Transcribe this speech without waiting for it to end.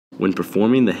When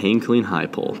performing the hang clean high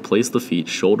pull, place the feet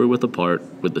shoulder width apart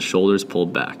with the shoulders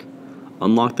pulled back.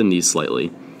 Unlock the knees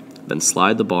slightly, then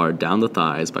slide the bar down the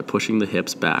thighs by pushing the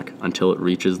hips back until it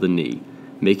reaches the knee,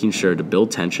 making sure to build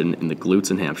tension in the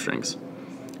glutes and hamstrings.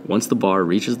 Once the bar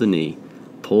reaches the knee,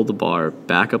 pull the bar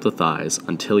back up the thighs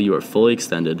until you are fully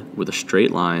extended with a straight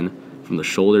line from the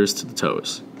shoulders to the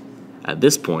toes. At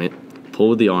this point, pull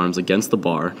with the arms against the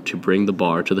bar to bring the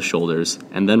bar to the shoulders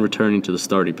and then returning to the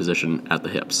starting position at the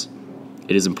hips.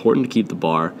 It is important to keep the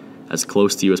bar as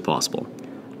close to you as possible.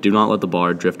 Do not let the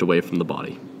bar drift away from the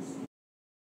body.